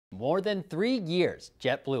more than 3 years,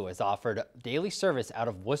 JetBlue has offered daily service out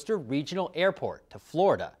of Worcester Regional Airport to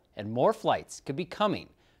Florida, and more flights could be coming.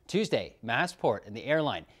 Tuesday, Massport and the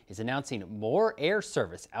airline is announcing more air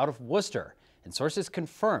service out of Worcester, and sources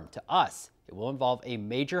confirmed to us it will involve a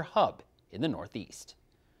major hub in the Northeast.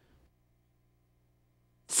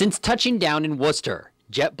 Since touching down in Worcester,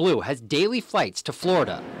 JetBlue has daily flights to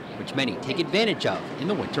Florida, which many take advantage of in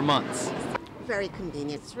the winter months. Very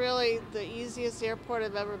convenient. It's really the easiest airport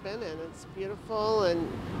I've ever been in. It's beautiful and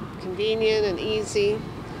convenient and easy.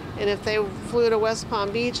 And if they flew to West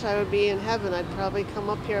Palm Beach, I would be in heaven. I'd probably come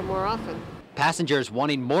up here more often. Passengers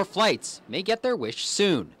wanting more flights may get their wish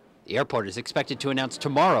soon. The airport is expected to announce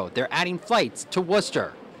tomorrow they're adding flights to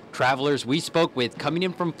Worcester. Travelers we spoke with coming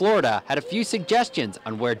in from Florida had a few suggestions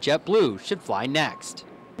on where JetBlue should fly next.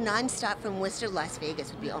 Non-stop from Worcester, Las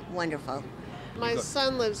Vegas would be wonderful. My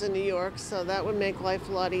son lives in New York, so that would make life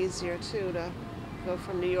a lot easier, too, to go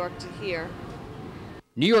from New York to here.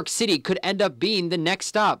 New York City could end up being the next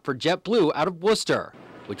stop for JetBlue out of Worcester,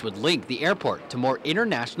 which would link the airport to more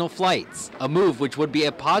international flights, a move which would be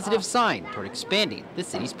a positive sign toward expanding the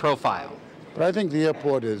city's profile. But I think the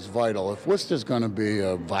airport is vital. If Worcester's going to be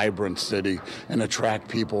a vibrant city and attract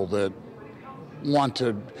people that want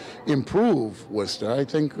to improve Worcester, I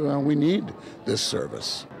think we need this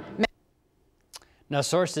service. Now,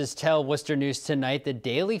 sources tell Worcester News Tonight that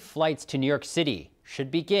daily flights to New York City should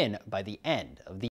begin by the end of the